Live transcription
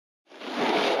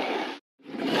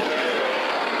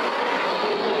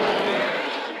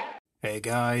Hey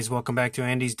guys, welcome back to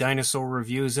Andy's Dinosaur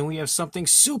Reviews, and we have something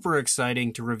super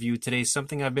exciting to review today,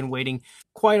 something I've been waiting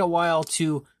quite a while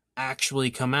to actually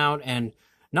come out, and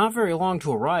not very long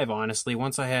to arrive, honestly.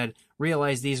 Once I had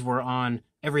realized these were on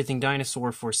Everything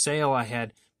Dinosaur for sale, I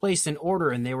had placed an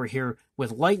order, and they were here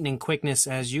with lightning quickness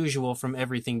as usual from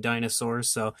Everything Dinosaur.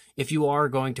 So if you are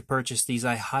going to purchase these,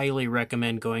 I highly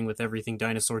recommend going with Everything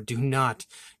Dinosaur. Do not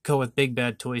go with Big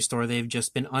Bad Toy Store. They've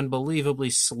just been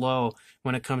unbelievably slow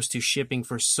when it comes to shipping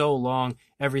for so long.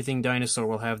 Everything Dinosaur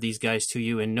will have these guys to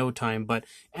you in no time. But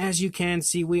as you can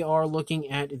see, we are looking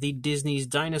at the Disney's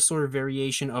dinosaur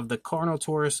variation of the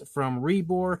Carnotaurus from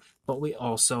Rebor, but we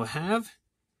also have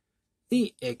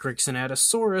the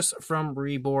Ekrixinatosaurus from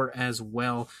Rebor as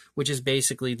well, which is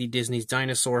basically the Disney's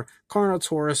dinosaur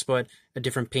Carnotaurus, but a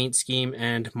different paint scheme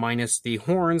and minus the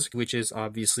horns, which is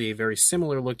obviously a very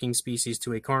similar looking species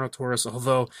to a Carnotaurus,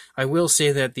 although I will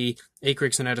say that the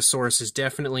Ekrixinatosaurus is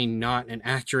definitely not an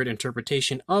accurate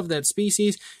interpretation of that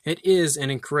species. It is an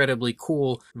incredibly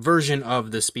cool version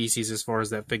of the species as far as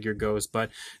that figure goes, but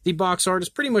the box art is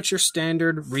pretty much your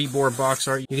standard Rebor box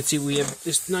art. You can see we have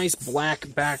this nice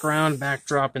black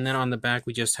backdrop, and then on the back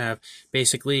we just have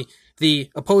basically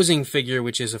the opposing figure,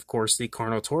 which is of course the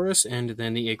Carnotaurus, and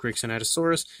then the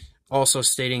Ekrixinatosaurus, also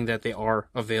stating that they are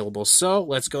available. So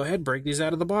let's go ahead and break these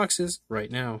out of the boxes right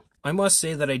now. I must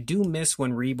say that I do miss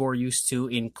when Rebor used to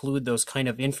include those kind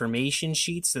of information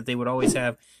sheets that they would always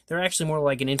have. They're actually more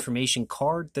like an information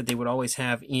card that they would always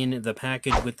have in the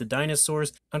package with the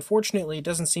dinosaurs. Unfortunately, it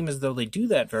doesn't seem as though they do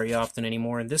that very often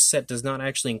anymore, and this set does not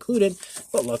actually include it.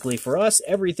 But luckily for us,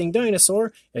 Everything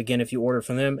Dinosaur, again, if you order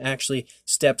from them, actually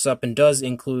steps up and does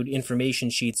include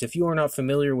information sheets. If you are not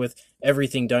familiar with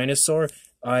Everything Dinosaur,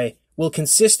 I will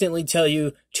consistently tell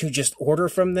you to just order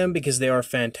from them because they are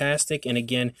fantastic. And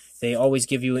again, they always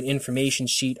give you an information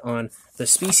sheet on the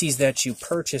species that you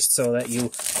purchased so that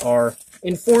you are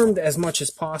informed as much as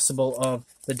possible of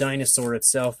the dinosaur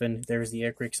itself. And there's the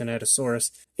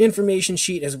Ekrixinatosaurus information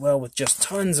sheet as well, with just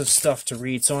tons of stuff to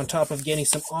read. So on top of getting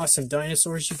some awesome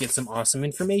dinosaurs, you get some awesome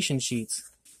information sheets.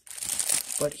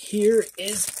 But here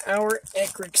is our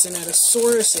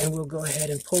Ekrixinatosaurus, and we'll go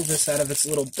ahead and pull this out of its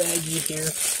little baggie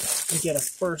here and get a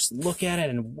first look at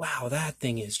it. And wow, that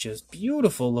thing is just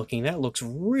beautiful looking. That looks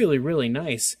really, really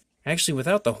nice. Actually,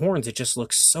 without the horns, it just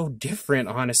looks so different,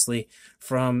 honestly,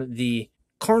 from the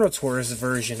Carnotaurus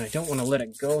version. I don't want to let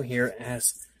it go here,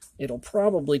 as it'll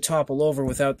probably topple over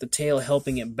without the tail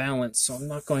helping it balance. So I'm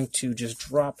not going to just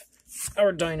drop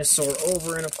our dinosaur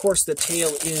over. And of course, the tail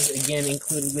is, again,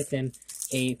 included within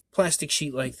a plastic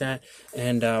sheet like that,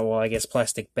 and well, I guess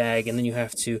plastic bag, and then you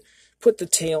have to put the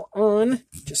tail on,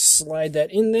 just slide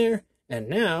that in there, and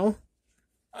now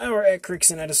our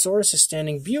Ekrixinatosaurus is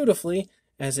standing beautifully,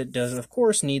 as it does of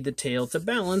course need the tail to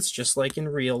balance, just like in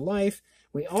real life.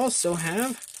 We also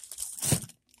have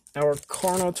our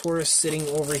Carnotaurus sitting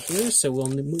over here, so we'll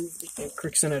move the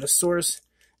Ekrixinatosaurus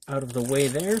out of the way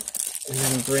there, and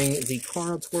then bring the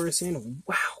Carnotaurus in.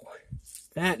 Wow!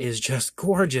 That is just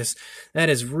gorgeous. That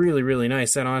is really, really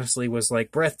nice. That honestly was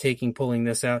like breathtaking pulling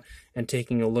this out and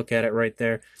taking a look at it right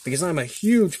there, because I'm a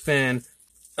huge fan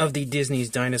of the Disney's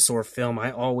dinosaur film.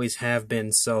 I always have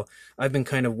been, so I've been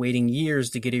kind of waiting years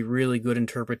to get a really good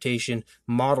interpretation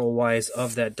model-wise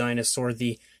of that dinosaur.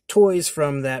 The toys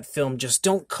from that film just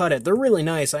don't cut it. They're really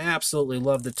nice. I absolutely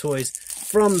love the toys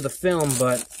from the film,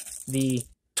 but the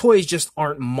toys just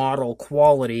aren't model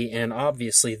quality, and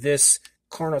obviously this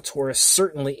Carnotaurus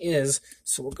certainly is.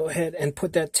 So we'll go ahead and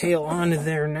put that tail on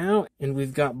there now, and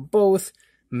we've got both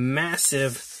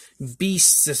massive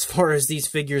beasts as far as these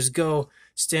figures go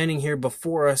standing here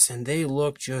before us, and they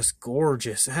look just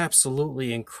gorgeous.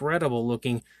 Absolutely incredible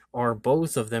looking are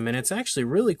both of them, and it's actually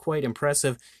really quite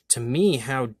impressive to me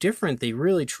how different they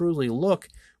really truly look.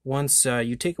 Once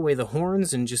you take away the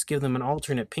horns and just give them an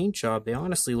alternate paint job, they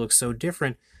honestly look so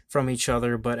different from each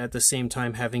other, but at the same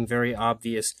time having very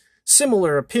obvious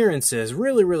similar appearances.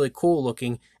 Really, really cool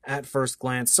looking at first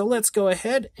glance. So let's go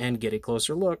ahead and get a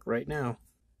closer look right now.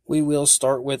 We will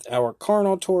start with our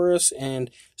Carnotaurus,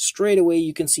 and straight away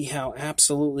you can see how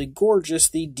absolutely gorgeous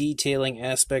the detailing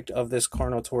aspect of this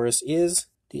Carnotaurus is.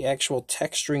 The actual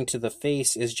texturing to the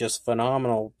face is just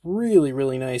phenomenal. Really,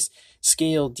 really nice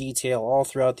scale detail all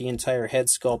throughout the entire head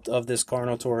sculpt of this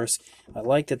Carnotaurus. I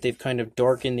like that they've kind of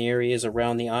darkened the areas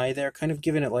around the eye there, kind of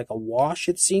giving it like a wash,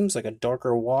 it seems, like a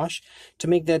darker wash, to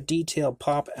make that detail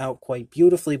pop out quite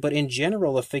beautifully. But in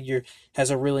general, the figure has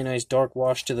a really nice dark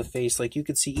wash to the face. Like you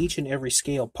could see each and every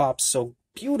scale pops so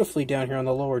beautifully down here on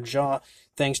the lower jaw,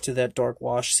 thanks to that dark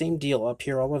wash. Same deal up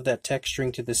here. All of that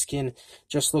texturing to the skin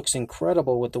just looks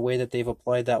incredible with the way that they've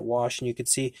applied that wash, and you can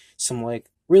see some like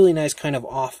really nice kind of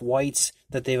off-whites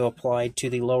that they've applied to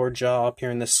the lower jaw up here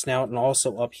in the snout, and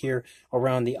also up here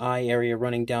around the eye area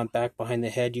running down back behind the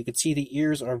head. You can see the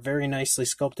ears are very nicely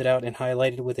sculpted out and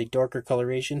highlighted with a darker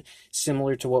coloration,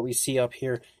 similar to what we see up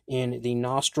here in the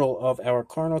nostril of our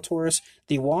Carnotaurus.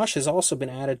 The wash has also been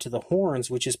added to the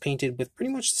horns, which is painted with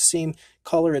pretty much the same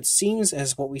color, it seems,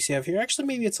 as what we see up here. Actually,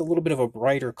 maybe it's a little bit of a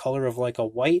brighter color of like a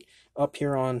white up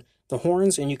here on the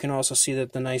horns, and you can also see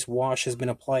that the nice wash has been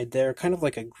applied there, kind of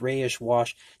like a grayish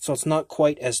wash, so it's not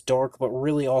quite as dark, but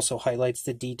really also highlights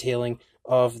the detailing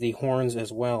of the horns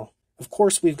as well. Of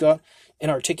course, we've got an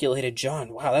articulated jaw.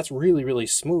 Wow, that's really, really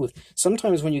smooth.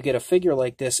 Sometimes when you get a figure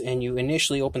like this and you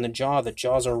initially open the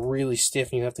jaws are really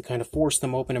stiff and you have to kind of force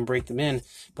them open and break them in.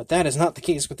 But that is not the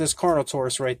case with this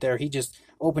Carnotaurus right there. He just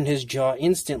opened his jaw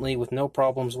instantly with no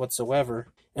problems whatsoever.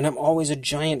 And I'm always a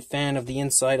giant fan of the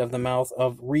inside of the mouth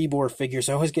of Rebor figures.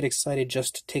 I always get excited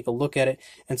just to take a look at it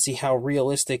and see how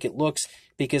realistic it looks,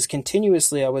 because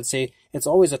continuously I would say it's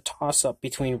always a toss-up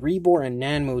between Rebor and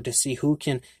Nanmu to see who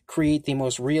can create the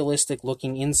most realistic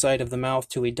looking inside of the mouth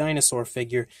to a dinosaur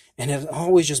figure, and it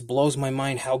always just blows my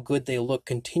mind how good they look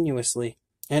continuously.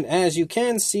 And as you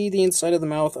can see, the inside of the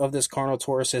mouth of this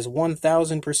Carnotaurus is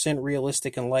 1000%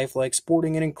 realistic and lifelike,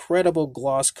 sporting an incredible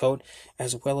gloss coat,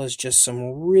 as well as just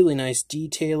some really nice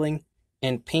detailing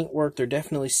and paintwork. There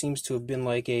definitely seems to have been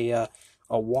like a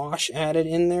wash added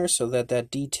in there so that that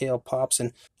detail pops,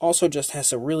 and also just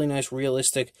has a really nice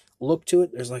realistic look to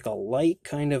it. There's like a light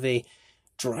kind of a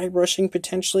dry brushing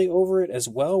potentially over it as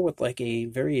well, with like a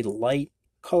very light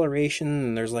coloration,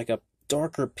 and there's like a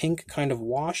darker pink kind of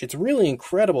wash. It's really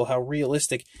incredible how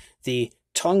realistic the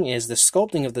tongue is. The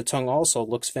sculpting of the tongue also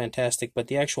looks fantastic, but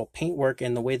the actual paintwork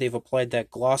and the way they've applied that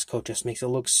gloss coat just makes it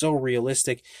look so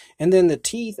realistic. And then the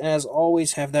teeth, as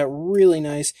always, have that really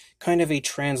nice kind of a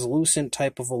translucent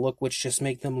type of a look, which just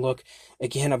make them look,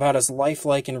 again, about as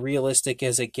lifelike and realistic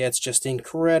as it gets. Just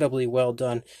incredibly well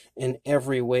done in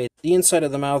every way. The inside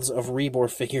of the mouths of Rebor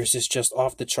figures is just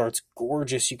off the charts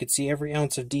gorgeous. You could see every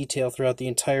ounce of detail throughout the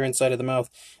entire inside of the mouth.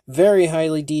 Very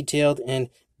highly detailed and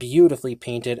beautifully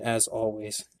painted as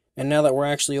always. And now that we're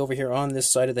actually over here on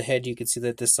this side of the head, you can see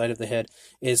that this side of the head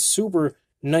is super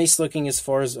nice looking as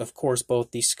far as, of course,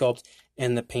 both the sculpt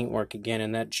and the paintwork again,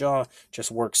 and that jaw just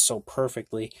works so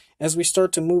perfectly. As we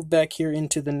start to move back here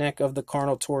into the neck of the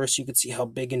Carnotaurus, you can see how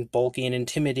big and bulky and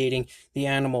intimidating the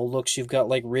animal looks. You've got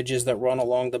like ridges that run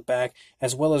along the back,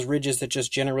 as well as ridges that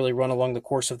just generally run along the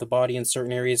course of the body in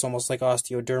certain areas, almost like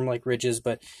osteoderm-like ridges,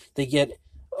 but they get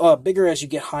bigger as you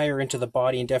get higher into the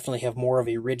body and definitely have more of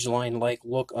a ridgeline-like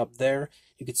look up there.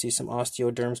 You can see some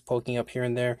osteoderms poking up here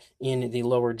and there in the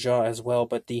lower jaw as well,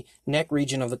 but the neck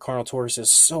region of the Carnotaurus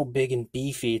is so big and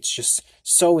beefy. It's just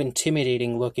so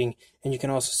intimidating looking, and you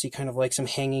can also see kind of like some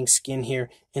hanging skin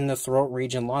here in the throat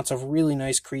region. Lots of really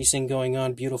nice creasing going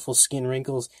on, beautiful skin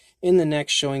wrinkles in the neck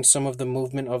showing some of the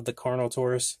movement of the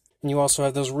Carnotaurus. And you also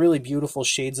have those really beautiful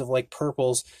shades of like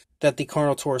purples that the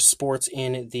Carnotaurus sports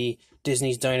in the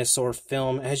Disney's Dinosaur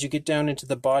film. As you get down into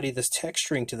the body, this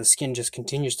texturing to the skin just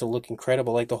continues to look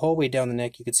incredible. Like the whole way down the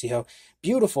neck, you can see how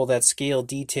beautiful that scale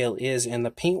detail is, and the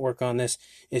paintwork on this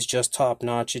is just top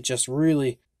notch. It just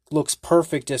really looks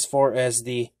perfect as far as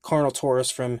the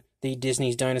Carnotaurus from the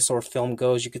Disney's Dinosaur film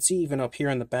goes. You can see even up here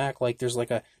in the back, like there's like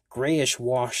a grayish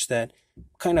wash that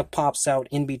kind of pops out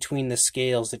in between the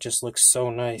scales. It just looks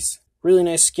so nice. Really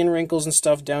nice skin wrinkles and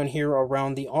stuff down here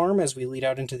around the arm as we lead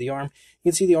out into the arm.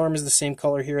 You can see the arm is the same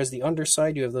color here as the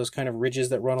underside. You have those kind of ridges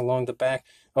that run along the back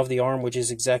of the arm, which is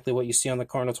exactly what you see on the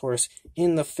Carnotaurus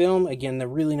in the film. Again, the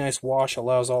really nice wash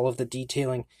allows all of the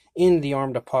detailing in the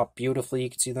arm to pop beautifully.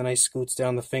 You can see the nice scoots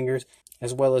down the fingers,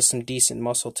 as well as some decent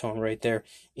muscle tone right there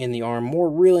in the arm. More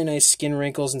really nice skin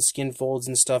wrinkles and skin folds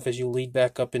and stuff as you lead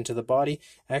back up into the body.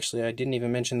 Actually, I didn't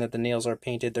even mention that the nails are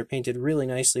painted. They're painted really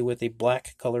nicely with a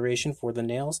black coloration for the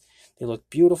nails. They look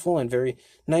beautiful and very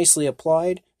nicely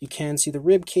applied. You can see the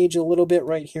rib cage a little bit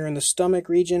right here in the stomach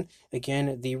region.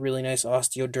 Again, the really nice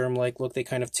osteoderm-like look. They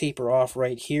kind of taper off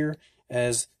right here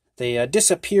as they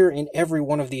disappear in every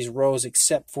one of these rows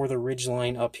except for the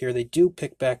ridgeline up here. They do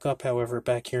pick back up, however,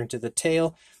 back here into the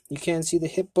tail. You can see the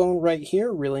hip bone right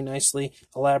here, really nicely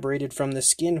elaborated from the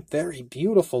skin. Very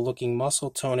beautiful looking muscle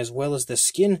tone, as well as the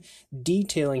skin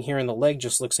detailing here in the leg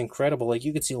just looks incredible. Like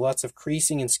you can see lots of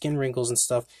creasing and skin wrinkles and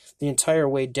stuff the entire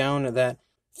way down that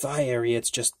thigh area.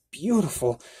 It's just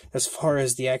beautiful as far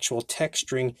as the actual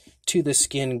texturing to the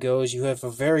skin goes. You have a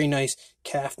very nice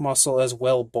calf muscle as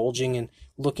well, bulging and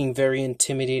looking very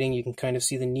intimidating. You can kind of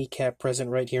see the kneecap present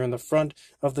right here in the front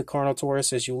of the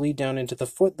Carnotaurus. As you lead down into the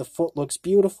foot looks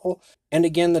beautiful. And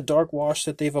again, the dark wash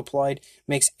that they've applied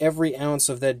makes every ounce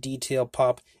of that detail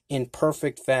pop in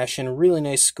perfect fashion. Really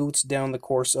nice scoots down the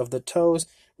course of the toes.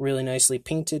 Really nicely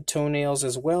painted toenails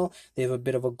as well. They have a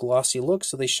bit of a glossy look,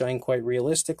 so they shine quite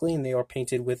realistically, and they are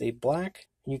painted with a black.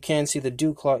 You can see the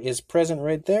dew claw is present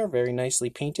right there, very nicely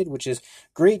painted, which is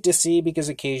great to see because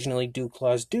occasionally dew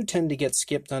claws do tend to get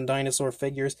skipped on dinosaur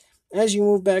figures. As you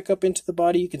move back up into the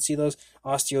body, you can see those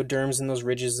osteoderms and those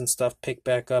ridges and stuff pick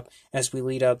back up as we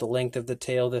lead out the length of the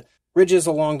tail. The ridges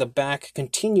along the back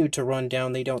continue to run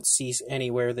down. They don't cease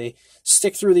anywhere. They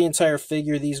stick through the entire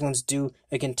figure. These ones do,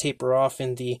 again, taper off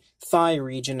in the thigh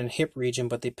region and hip region,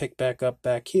 but they pick back up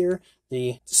back here.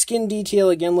 The skin detail,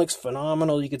 again, looks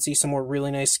phenomenal. You can see some more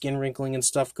really nice skin wrinkling and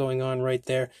stuff going on right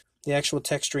there. The actual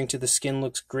texturing to the skin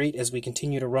looks great as we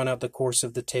continue to run out the course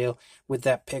of the tail with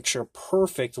that picture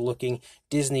perfect looking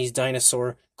Disney's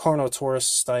dinosaur Carnotaurus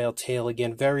style tail.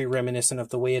 Again, very reminiscent of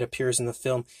the way it appears in the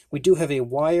film. We do have a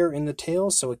wire in the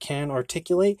tail so it can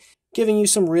articulate, giving you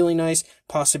some really nice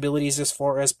possibilities as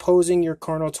far as posing your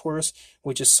Carnotaurus,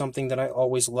 which is something that I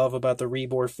always love about the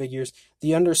Rebor figures.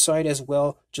 The underside as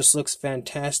well just looks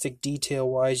fantastic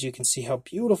detail-wise. You can see how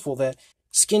beautiful that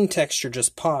skin texture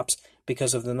just pops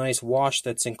because of the nice wash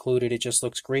that's included. It just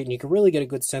looks great, and you can really get a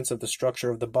good sense of the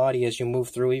structure of the body as you move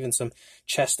through, even some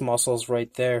chest muscles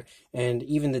right there, and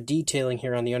even the detailing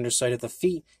here on the underside of the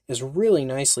feet is really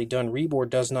nicely done. Rebor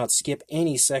does not skip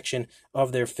any section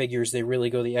of their figures. They really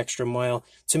go the extra mile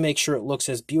to make sure it looks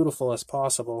as beautiful as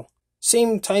possible.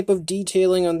 Same type of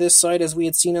detailing on this side as we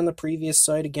had seen on the previous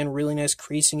side. Again, really nice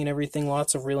creasing and everything.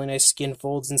 Lots of really nice skin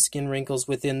folds and skin wrinkles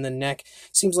within the neck.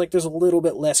 Seems like there's a little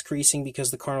bit less creasing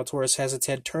because the Carnotaurus has its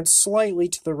head turned slightly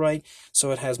to the right, so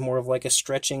it has more of like a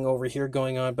stretching over here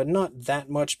going on, but not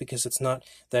that much because it's not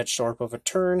that sharp of a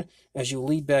turn. As you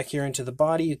lead back here into the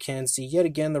body, you can see yet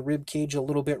again the rib cage a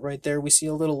little bit right there. We see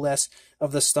a little less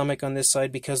of the stomach on this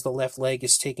side because the left leg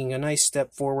is taking a nice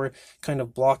step forward, kind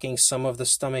of blocking some of the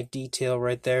stomach detail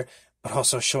right there, but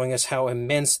also showing us how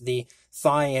immense the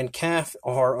thigh and calf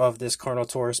are of this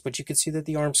Carnotaurus. But you can see that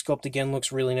the arm sculpt again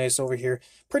looks really nice over here.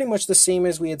 Pretty much the same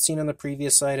as we had seen on the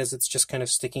previous side, as it's just kind of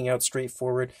sticking out straight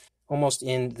forward, almost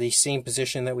in the same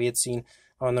position that we had seen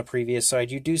on the previous side.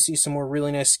 You do see some more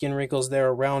really nice skin wrinkles there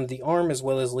around the arm, as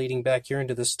well as leading back here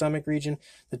into the stomach region.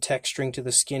 The texturing to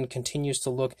the skin continues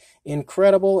to look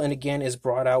incredible, and again is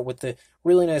brought out with the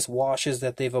really nice washes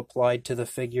that they've applied to the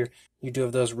figure. You do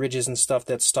have those ridges and stuff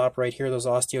that stop right here, those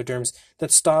osteoderms that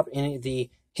stop in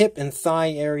the hip and thigh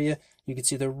area. You can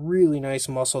see the really nice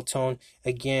muscle tone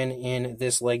again in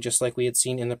this leg, just like we had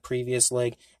seen in the previous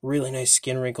leg. Really nice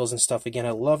skin wrinkles and stuff. Again,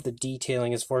 I love the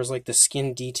detailing as far as like the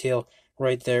skin detail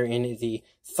right there in the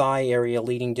thigh area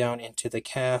leading down into the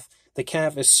calf. The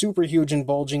calf is super huge and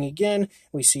bulging again.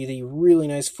 We see the really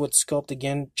nice foot sculpt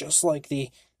again, just like the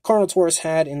Carnotaurus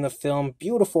had in the film.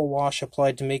 Beautiful wash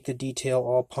applied to make the detail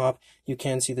all pop. You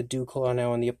can see the dew claw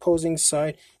now on the opposing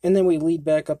side. And then we lead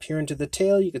back up here into the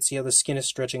tail. You can see how the skin is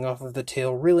stretching off of the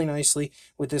tail really nicely,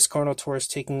 with this Carnotaurus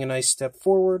taking a nice step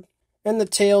forward. And the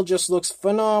tail just looks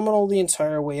phenomenal the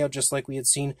entire way out, just like we had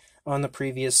seen on the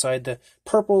previous side. The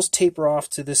purples taper off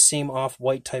to this same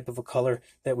off-white type of a color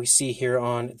that we see here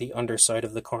on the underside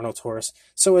of the Carnotaurus.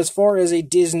 So as far as a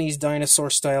Disney's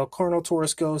dinosaur-style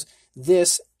Carnotaurus goes,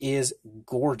 this is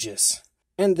gorgeous.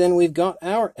 And then we've got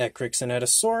our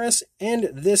Ekrixinatosaurus, and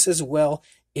this as well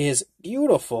is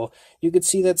beautiful. You could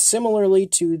see that similarly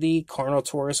to the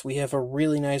Carnotaurus, we have a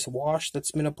really nice wash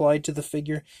that's been applied to the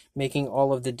figure, making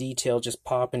all of the detail just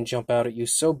pop and jump out at you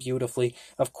so beautifully.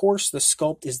 Of course, the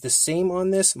sculpt is the same on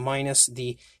this, minus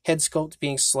the head sculpt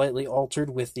being slightly altered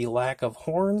with the lack of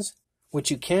horns, which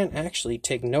you can actually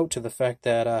take note to the fact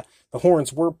that the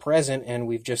horns were present and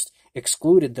we've just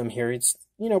excluded them here. It's,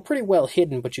 you know, pretty well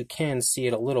hidden, but you can see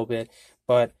it a little bit.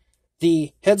 But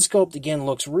the head sculpt, again,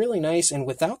 looks really nice, and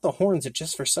without the horns, it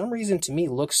just, for some reason, to me,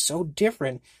 looks so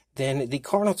different than the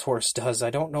Carnotaurus does. I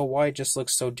don't know why it just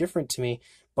looks so different to me,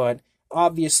 but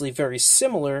obviously very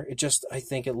similar. It just, I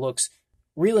think it looks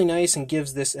really nice and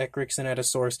gives this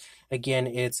Ekrixinatosaurus, again,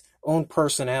 its own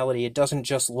personality. It doesn't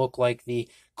just look like the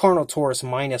Carnotaurus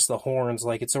minus the horns.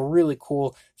 Like, it's a really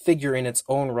cool figure in its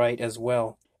own right as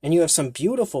well. And you have some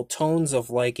beautiful tones of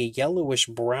like a yellowish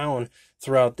brown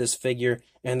throughout this figure,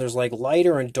 and there's like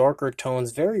lighter and darker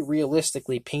tones, very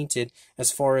realistically painted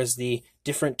as far as the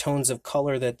different tones of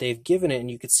color that they've given it. And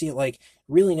you can see it like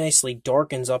really nicely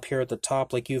darkens up here at the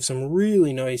top. Like you have some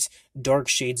really nice dark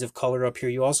shades of color up here.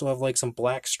 You also have like some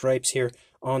black stripes here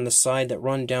on the side that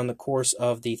run down the course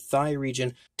of the thigh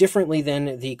region. Differently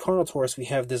than the Carnotaurus, we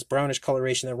have this brownish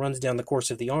coloration that runs down the course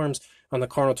of the arms. On the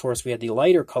Carnotaurus, we had the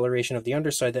lighter coloration of the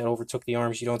underside that overtook the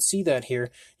arms. You don't see that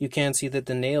here. You can see that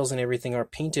the nails and everything are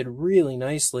painted really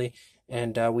nicely,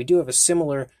 and we do have a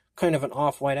similar kind of an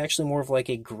off-white, actually more of like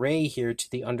a gray here to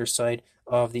the underside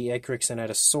of the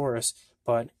Ekrixinatosaurus,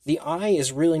 but the eye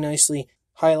is really nicely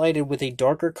highlighted with a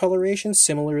darker coloration,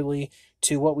 similarly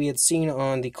to what we had seen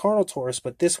on the Carnotaurus,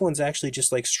 but this one's actually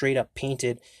just like straight up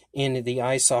painted in the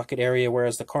eye socket area,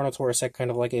 whereas the Carnotaurus had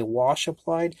kind of like a wash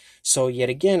applied. So yet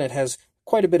again, it has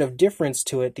quite a bit of difference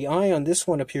to it. The eye on this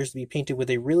one appears to be painted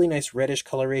with a really nice reddish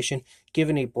coloration,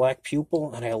 given a black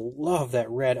pupil, and I love that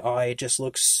red eye. It just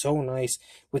looks so nice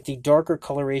with the darker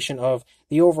coloration of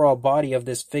the overall body of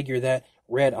this figure. That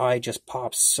red eye just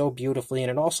pops so beautifully,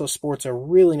 and it also sports a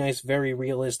really nice, very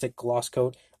realistic gloss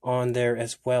coat on there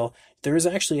as well. There is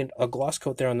actually a gloss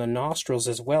coat there on the nostrils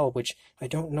as well, which I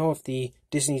don't know if the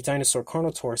Disney's Dinosaur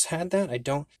Carnotaurus had that. I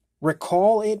don't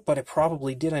recall it, but it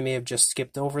probably did. I may have just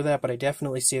skipped over that, but I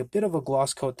definitely see a bit of a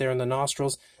gloss coat there in the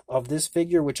nostrils of this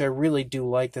figure, which I really do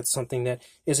like. That's something that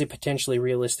is a potentially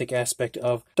realistic aspect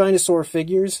of dinosaur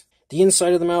figures. The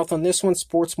inside of the mouth on this one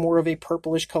sports more of a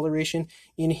purplish coloration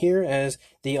in here, as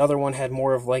the other one had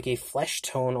more of like a flesh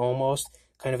tone almost,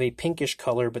 kind of a pinkish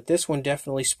color, but this one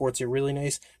definitely sports a really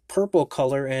nice purple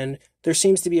color, and there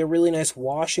seems to be a really nice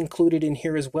wash included in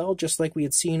here as well, just like we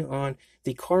had seen on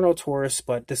the Carnotaurus,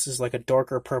 but this is like a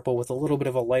darker purple with a little bit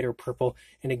of a lighter purple,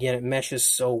 and again, it meshes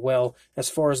so well as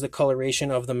far as the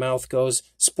coloration of the mouth goes,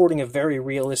 sporting a very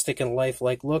realistic and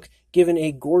lifelike look, given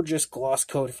a gorgeous gloss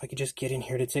coat. If I could just get in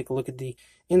here to take a look at the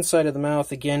inside of the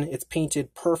mouth, again, it's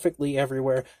painted perfectly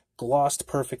everywhere, glossed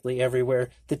perfectly everywhere.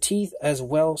 The teeth as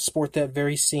well sport that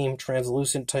very same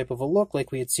translucent type of a look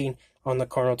like we had seen on the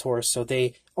Carnotaurus, so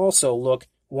they also look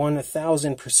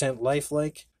 1000%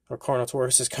 lifelike. Our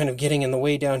Carnotaurus is kind of getting in the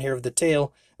way down here of the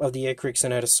tail of the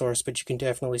Ekrixinatosaurus, but you can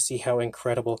definitely see how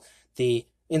incredible the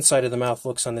inside of the mouth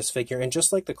looks on this figure. And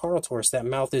just like the Carnotaurus, that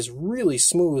mouth is really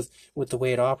smooth with the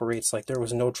way it operates, like there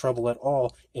was no trouble at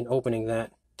all in opening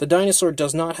that. The dinosaur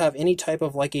does not have any type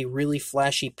of like a really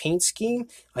flashy paint scheme.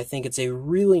 I think it's a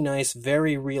really nice,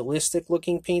 very realistic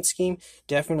looking paint scheme.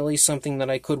 Definitely something that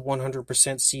I could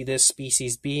 100% see this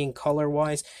species being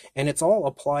color-wise. And it's all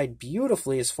applied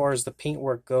beautifully as far as the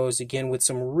paintwork goes. Again, with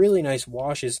some really nice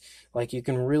washes. Like you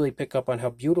can really pick up on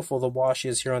how beautiful the wash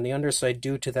is here on the underside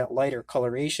due to that lighter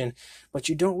coloration. But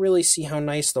you don't really see how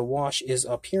nice the wash is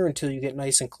up here until you get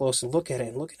nice and close and look at it.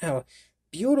 And look at how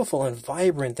beautiful and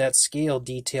vibrant that scale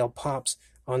detail pops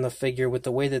on the figure with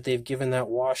the way that they've given that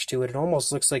wash to it. It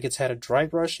almost looks like it's had a dry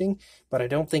brushing, but I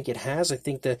don't think it has. I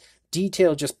think the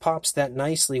detail just pops that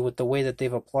nicely with the way that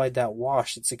they've applied that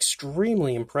wash. It's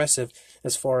extremely impressive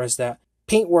as far as that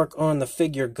paintwork on the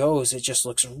figure goes. It just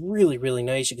looks really, really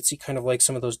nice. You can see kind of like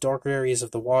some of those darker areas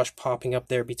of the wash popping up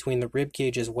there between the rib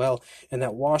cage as well, and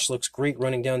that wash looks great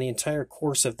running down the entire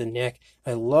course of the neck.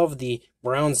 I love the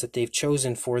browns that they've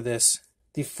chosen for this.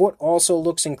 The foot also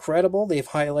looks incredible. They've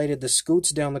highlighted the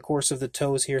scoots down the course of the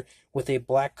toes here with a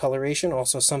black coloration,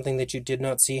 also something that you did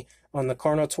not see on the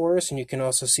Carnotaurus, and you can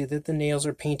also see that the nails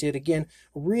are painted, again,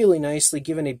 really nicely,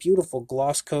 given a beautiful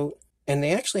gloss coat, and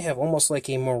they actually have almost like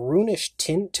a maroonish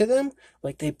tint to them,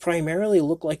 like they primarily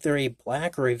look like they're a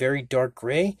black or a very dark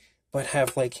gray, but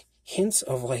have like hints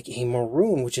of like a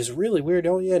maroon, which is really weird.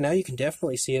 Oh yeah, now you can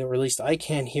definitely see it, or at least I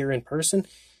can here in person.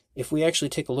 If we actually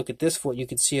take a look at this foot, you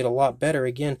can see it a lot better.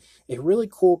 Again, a really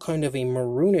cool kind of a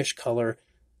maroonish color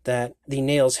that the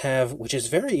nails have, which is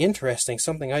very interesting,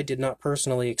 something I did not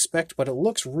personally expect, but it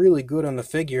looks really good on the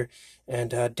figure,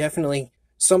 and definitely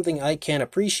something I can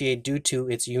appreciate due to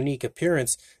its unique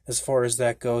appearance as far as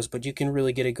that goes, but you can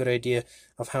really get a good idea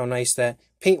of how nice that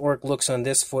paintwork looks on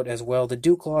this foot as well. The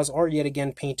dew claws are yet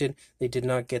again painted. They did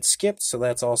not get skipped, so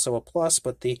that's also a plus,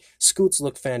 but the scoots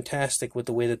look fantastic with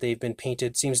the way that they've been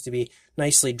painted. Seems to be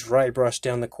nicely dry brushed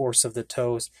down the course of the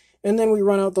toes. And then we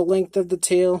run out the length of the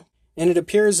tail, and it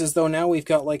appears as though now we've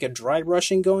got like a dry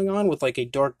brushing going on with like a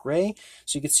dark gray.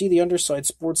 So you can see the underside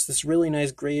sports this really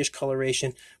nice grayish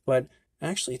coloration, but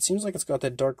actually, it seems like it's got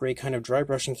that dark gray kind of dry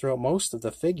brushing throughout most of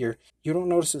the figure. You don't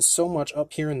notice it so much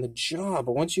up here in the jaw,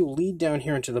 but once you lead down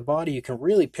here into the body, you can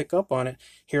really pick up on it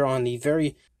here on the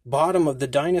very bottom of the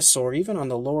dinosaur, even on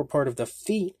the lower part of the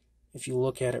feet, if you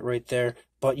look at it right there.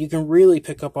 But you can really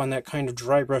pick up on that kind of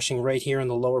dry brushing right here in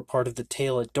the lower part of the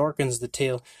tail. It darkens the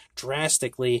tail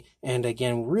drastically, and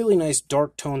again, really nice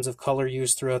dark tones of color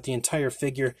used throughout the entire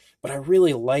figure, but I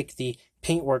really like the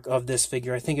paintwork of this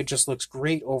figure. I think it just looks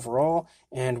great overall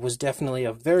and was definitely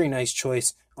a very nice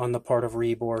choice on the part of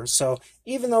Rebor. So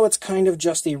even though it's kind of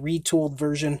just a retooled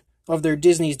version of their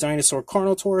Disney's Dinosaur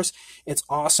Carnotaurus, it's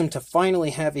awesome to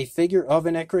finally have a figure of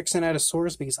an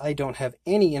Ekrixinatosaurus because I don't have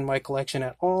any in my collection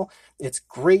at all. It's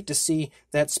great to see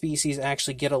that species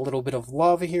actually get a little bit of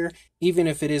love here, even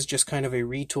if it is just kind of a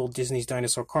retooled Disney's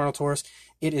Dinosaur Carnotaurus.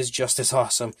 It is just as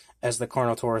awesome as the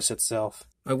Carnotaurus itself.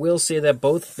 I will say that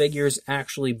both figures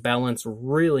actually balance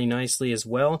really nicely as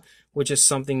well, which is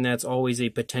something that's always a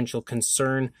potential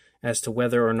concern as to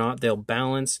whether or not they'll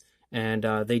balance. And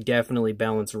they definitely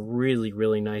balance really,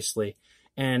 really nicely.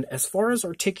 And as far as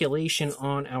articulation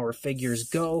on our figures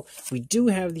go, we do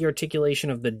have the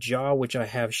articulation of the jaw, which I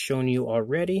have shown you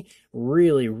already.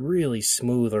 Really, really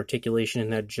smooth articulation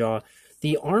in that jaw.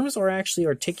 The arms are actually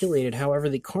articulated, however,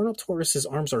 the Carnotaurus's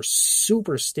arms are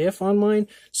super stiff on mine,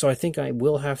 so I think I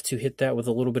will have to hit that with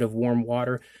a little bit of warm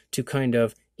water to kind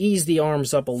of ease the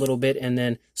arms up a little bit and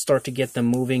then start to get them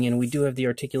moving. And we do have the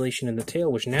articulation in the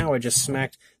tail, which now I just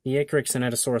smacked the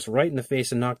Ekrixinatosaurus right in the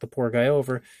face and knocked the poor guy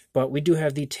over. But we do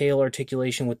have the tail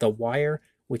articulation with the wire,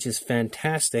 which is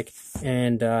fantastic.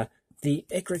 And the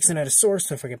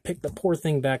Ekrixinatosaurus, if I can pick the poor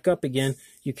thing back up again,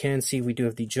 you can see we do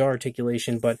have the jaw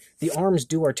articulation, but the arms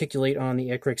do articulate on the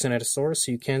Ekrixinatosaurus,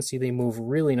 so you can see they move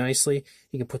really nicely.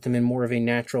 You can put them in more of a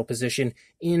natural position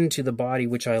into the body,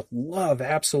 which I love,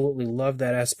 absolutely love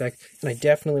that aspect, and I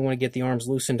definitely want to get the arms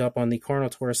loosened up on the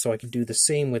Carnotaurus so I can do the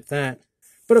same with that.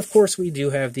 But of course we do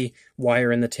have the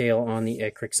wire in the tail on the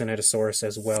Ekrixinatosaurus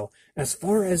as well. As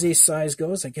far as a size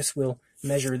goes, I guess we'll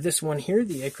measure this one here,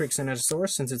 the Ekrixinatosaurus,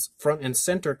 since it's front and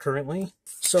center currently.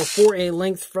 So for a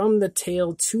length from the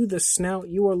tail to the snout,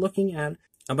 you are looking at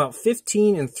about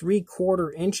 15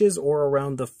 3/4 inches, or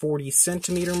around the 40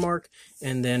 centimeter mark.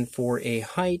 And then for a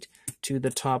height to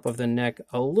the top of the neck,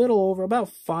 a little over about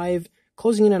 5,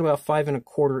 closing in at about 5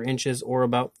 1/4 inches, or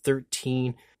about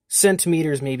 13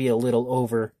 centimeters, maybe a little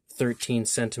over 13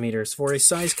 centimeters. For a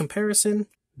size comparison,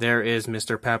 there is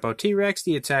Mr. Papo T-Rex,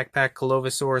 the Attack Pack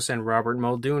Colovosaurus, and Robert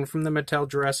Muldoon from the Mattel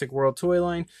Jurassic World toy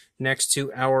line, next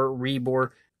to our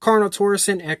Rebor Carnotaurus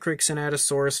and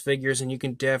Ekrixinatosaurus figures, and you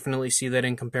can definitely see that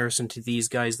in comparison to these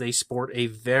guys, they sport a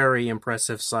very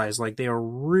impressive size. Like, they are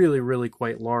really, really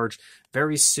quite large.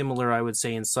 Very similar, I would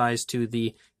say, in size to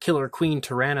the Killer Queen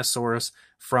Tyrannosaurus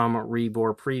from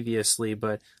Rebor previously,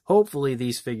 but hopefully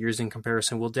these figures in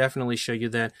comparison will definitely show you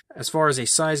that as far as a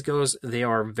size goes, they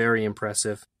are very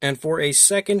impressive. And for a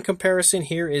second comparison,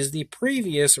 here is the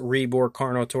previous Rebor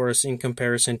Carnotaurus in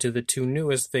comparison to the two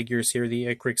newest figures here, the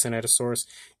Ekrixinatosaurus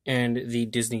and the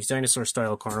Disney's Dinosaur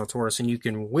style Carnotaurus, and you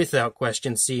can without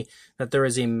question see that there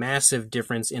is a massive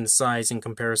difference in size in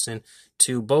comparison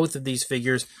to both of these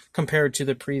figures compared to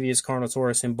the previous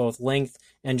Carnotaurus in both length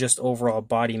and just overall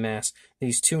body mass.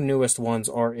 These two newest ones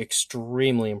are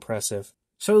extremely impressive.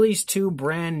 So these two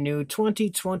brand new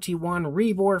 2021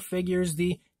 Rebor figures,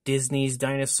 the Disney's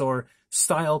Dinosaur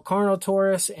style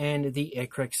Carnotaurus and the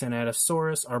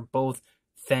Ekrixinatosaurus, are both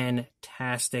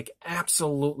fantastic,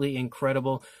 absolutely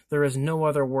incredible. There is no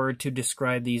other word to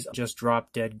describe these, just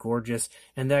drop dead gorgeous,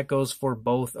 and that goes for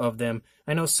both of them.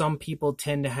 I know some people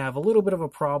tend to have a little bit of a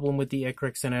problem with the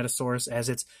Ekrixinatosaurus as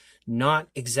it's not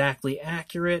exactly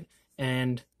accurate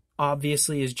and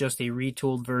obviously is just a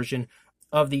retooled version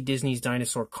of the Disney's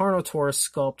Dinosaur Carnotaurus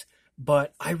sculpt,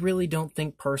 but I really don't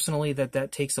think personally that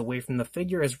that takes away from the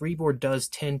figure, as Rebor does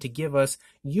tend to give us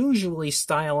usually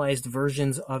stylized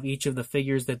versions of each of the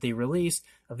figures that they release,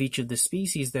 of each of the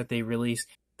species that they release.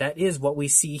 That is what we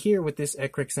see here with this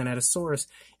Ekrixinatosaurus,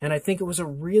 and I think it was a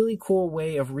really cool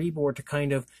way of Rebor to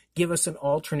kind of give us an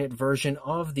alternate version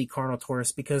of the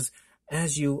Carnotaurus, because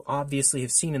as you obviously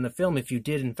have seen in the film, if you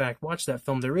did in fact watch that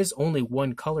film, there is only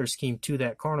one color scheme to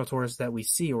that Carnotaurus that we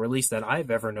see, or at least that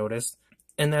I've ever noticed.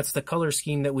 And that's the color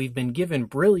scheme that we've been given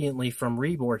brilliantly from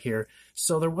Rebor here.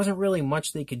 So there wasn't really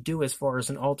much they could do as far as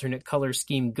an alternate color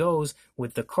scheme goes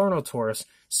with the Carnotaurus.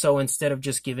 So instead of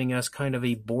just giving us kind of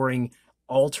a boring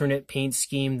alternate paint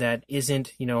scheme that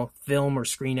isn't, film or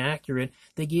screen accurate,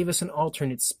 they gave us an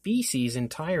alternate species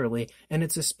entirely. And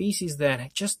it's a species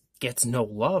that just gets no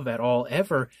love at all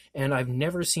ever, and I've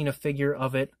never seen a figure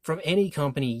of it from any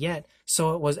company yet,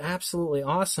 so it was absolutely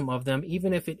awesome of them,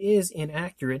 even if it is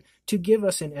inaccurate, to give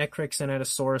us an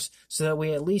Ekrixinatosaurus so that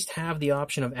we at least have the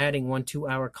option of adding one to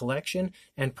our collection.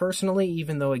 And personally,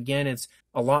 even though again it's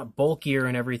a lot bulkier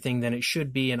and everything than it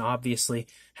should be, and obviously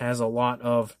has a lot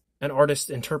of an artist's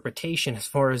interpretation as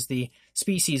far as the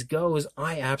species goes,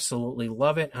 I absolutely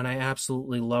love it, and I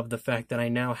absolutely love the fact that I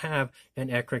now have an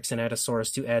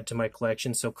Ekrixinatosaurus to add to my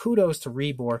collection. So kudos to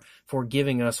Rebor for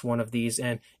giving us one of these,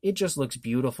 and it just looks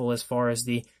beautiful as far as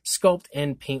the sculpt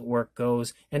and paintwork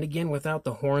goes. And again, without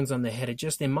the horns on the head, it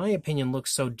just, in my opinion,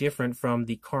 looks so different from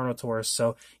the Carnotaurus,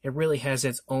 so it really has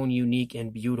its own unique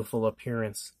and beautiful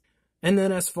appearance. And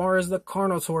then as far as the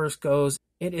Carnotaurus goes,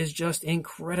 it is just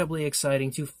incredibly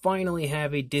exciting to finally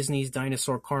have a Disney's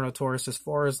Dinosaur Carnotaurus as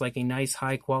far as like a nice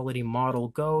high quality model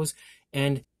goes.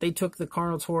 And they took the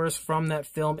Carnotaurus from that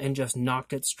film and just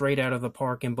knocked it straight out of the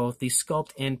park in both the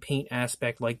sculpt and paint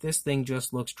aspect. Like, this thing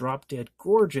just looks drop dead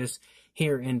gorgeous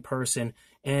here in person.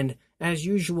 And as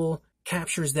usual,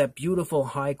 captures that beautiful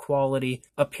high quality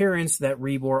appearance that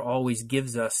Rebor always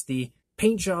gives us. The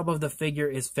paint job of the figure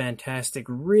is fantastic,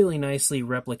 really nicely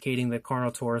replicating the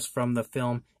Carnotaurus from the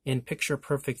film in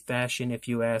picture-perfect fashion, if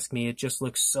you ask me. It just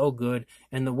looks so good,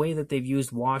 and the way that they've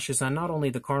used washes on not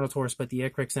only the Carnotaurus but the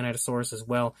Ekrixinatosaurus as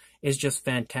well is just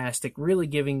fantastic, really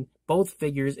giving both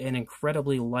figures an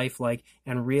incredibly lifelike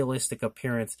and realistic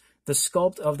appearance. The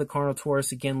sculpt of the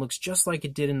Carnotaurus, again, looks just like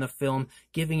it did in the film,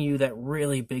 giving you that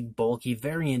really big, bulky,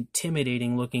 very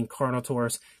intimidating-looking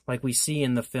Carnotaurus like we see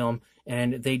in the film,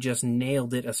 and they just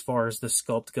nailed it as far as the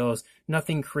sculpt goes.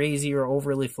 Nothing crazy or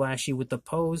overly flashy with the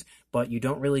pose, but you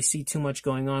don't really see too much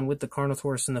going on with the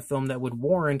Carnotaurus in the film that would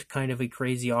warrant kind of a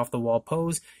crazy off-the-wall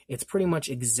pose. It's pretty much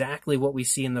exactly what we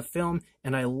see in the film,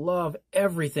 and I love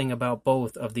everything about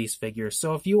both of these figures.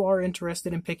 So if you are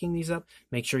interested in picking these up,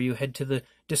 make sure you head to the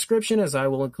description, as I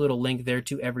will include a link there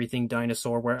to Everything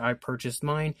Dinosaur where I purchased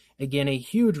mine. Again, a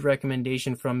huge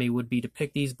recommendation from me would be to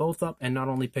pick these both up, and not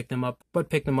only pick them up, but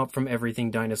pick them up from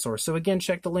Everything Dinosaur. So again,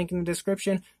 check the link in the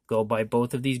description, go buy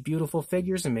both of these beautiful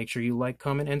figures, and make sure you like,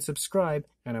 comment, and subscribe,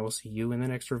 and I will see you in the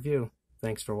next review.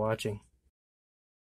 Thanks for watching.